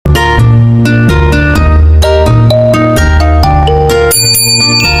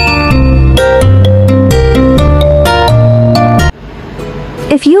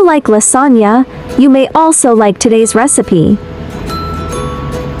you like lasagna, you may also like today's recipe.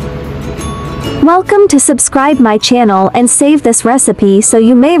 Welcome to subscribe my channel and save this recipe so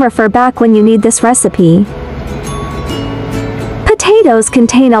you may refer back when you need this recipe. Potatoes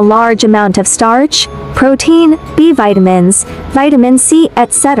contain a large amount of starch, protein, B vitamins, vitamin C,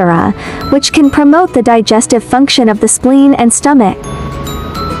 etc., which can promote the digestive function of the spleen and stomach.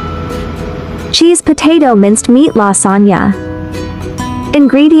 Cheese potato minced meat lasagna.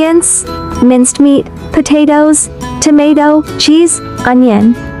 Ingredients: minced meat, potatoes, tomato, cheese,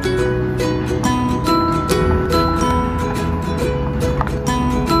 onion.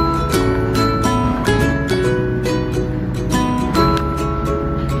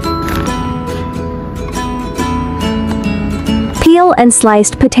 Peel and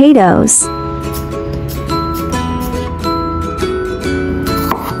sliced potatoes.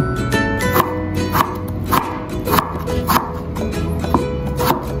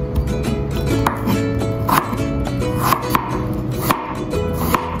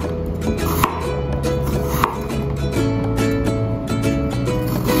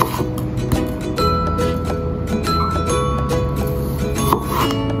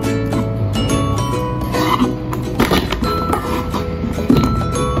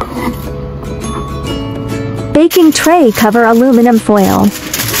 Baking tray cover aluminum foil.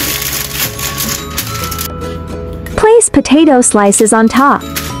 Place potato slices on top.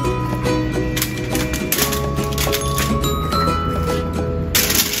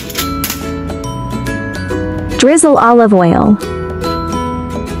 Drizzle olive oil.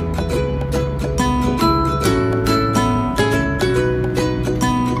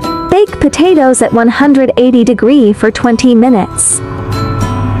 Bake potatoes at 180 degrees for 20 minutes.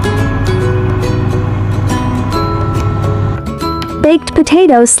 Baked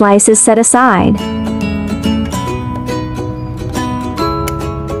potato slices set aside.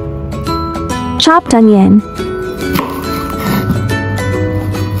 Chopped onion.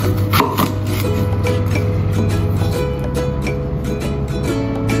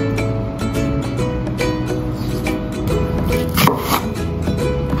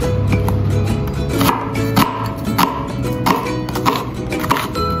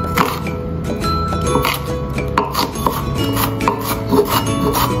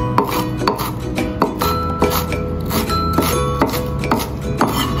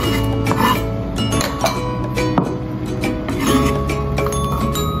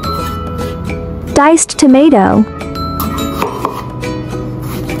 Diced tomato.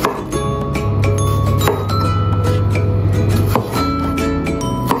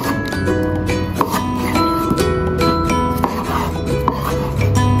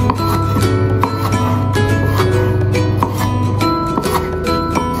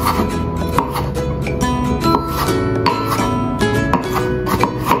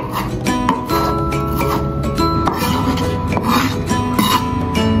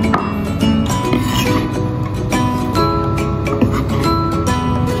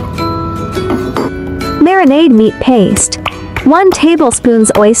 Marinade meat paste. 1 tablespoon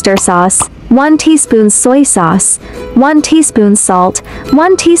oyster sauce, 1 teaspoon soy sauce, 1 teaspoon salt,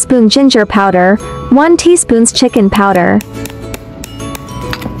 1 teaspoon ginger powder, 1 teaspoon chicken powder.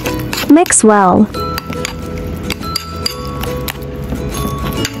 Mix well.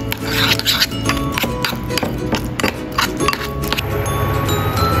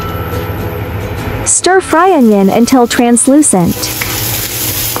 Stir fry onion until translucent.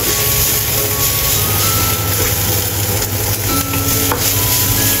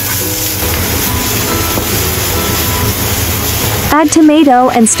 Add tomato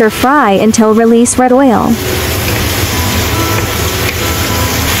and stir fry until release red oil.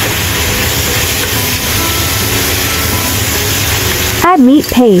 Add meat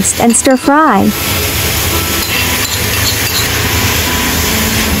paste and stir fry.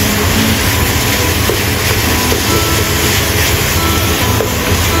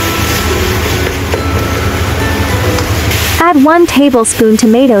 Add 1 tablespoon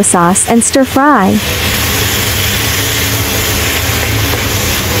tomato sauce and stir fry.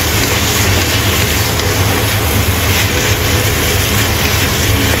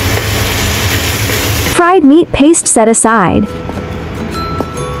 Fried meat paste set aside.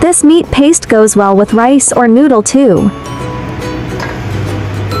 This meat paste goes well with rice or noodle too.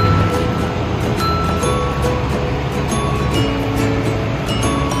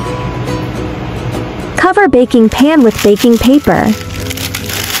 Cover baking pan with baking paper.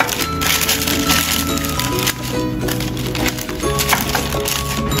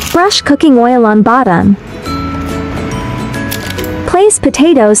 Brush cooking oil on bottom. Place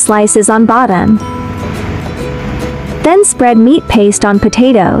potato slices on bottom. Then spread meat paste on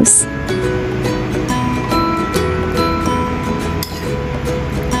potatoes.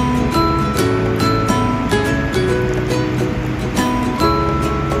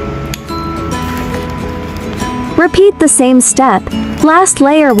 Repeat the same step. Last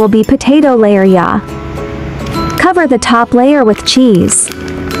layer will be potato layer ya. Cover the top layer with cheese.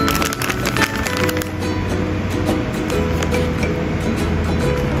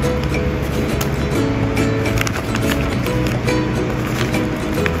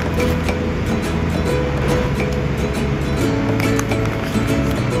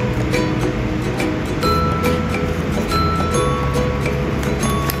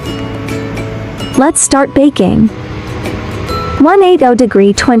 Let's start baking. 180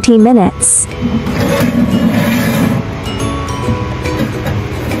 degree 20 minutes.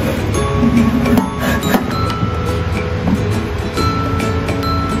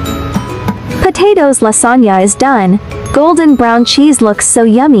 Potatoes lasagna is done. Golden brown cheese looks so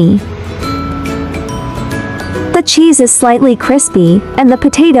yummy. The cheese is slightly crispy, and the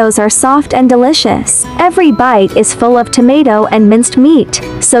potatoes are soft and delicious. Every bite is full of tomato and minced meat,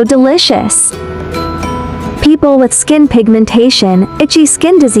 so delicious. People with skin pigmentation, itchy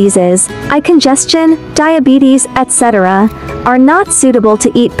skin diseases, eye congestion, diabetes, etc., are not suitable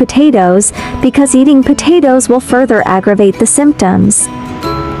to eat potatoes because eating potatoes will further aggravate the symptoms.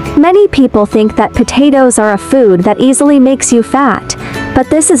 Many people think that potatoes are a food that easily makes you fat, but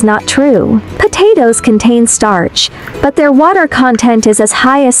this is not true. Potatoes contain starch, but their water content is as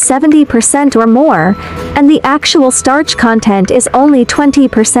high as 70% or more, and the actual starch content is only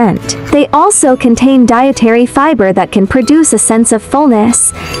 20%. They also contain dietary fiber that can produce a sense of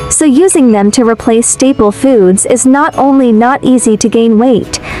fullness, so using them to replace staple foods is not only not easy to gain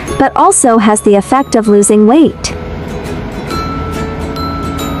weight, but also has the effect of losing weight.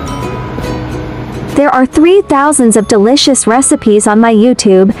 There are 3,000 of delicious recipes on my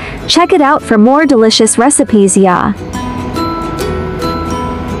YouTube. Check it out for more delicious recipes, yeah.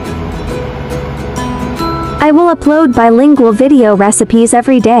 I will upload bilingual video recipes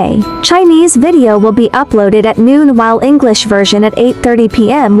every day. Chinese video will be uploaded at noon while English version at 8:30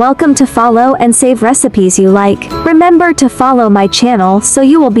 p.m. Welcome to follow and save recipes you like. Remember to follow my channel so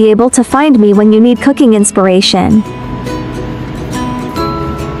you will be able to find me when you need cooking inspiration.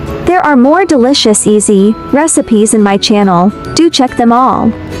 There are more delicious easy recipes in my channel, do check them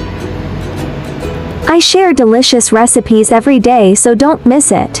all. I share delicious recipes every day so don't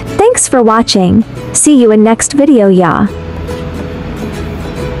miss it. Thanks for watching. See you in next video, yeah.